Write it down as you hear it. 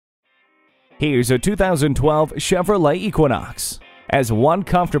Here's a 2012 Chevrolet Equinox. As one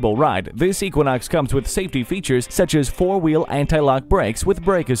comfortable ride, this Equinox comes with safety features such as 4-wheel anti-lock brakes with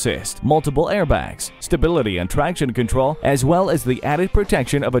brake assist, multiple airbags, stability and traction control, as well as the added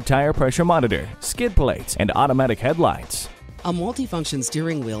protection of a tire pressure monitor, skid plates, and automatic headlights. A multifunction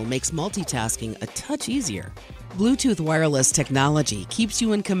steering wheel makes multitasking a touch easier. Bluetooth wireless technology keeps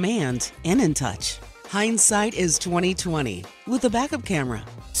you in command and in touch. Hindsight is 20/20 with a backup camera.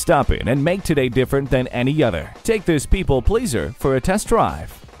 Stop in and make today different than any other. Take this people pleaser for a test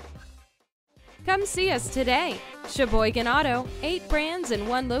drive. Come see us today. Sheboygan Auto, 8 brands in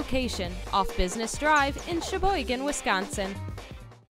one location, off Business Drive in Sheboygan, Wisconsin.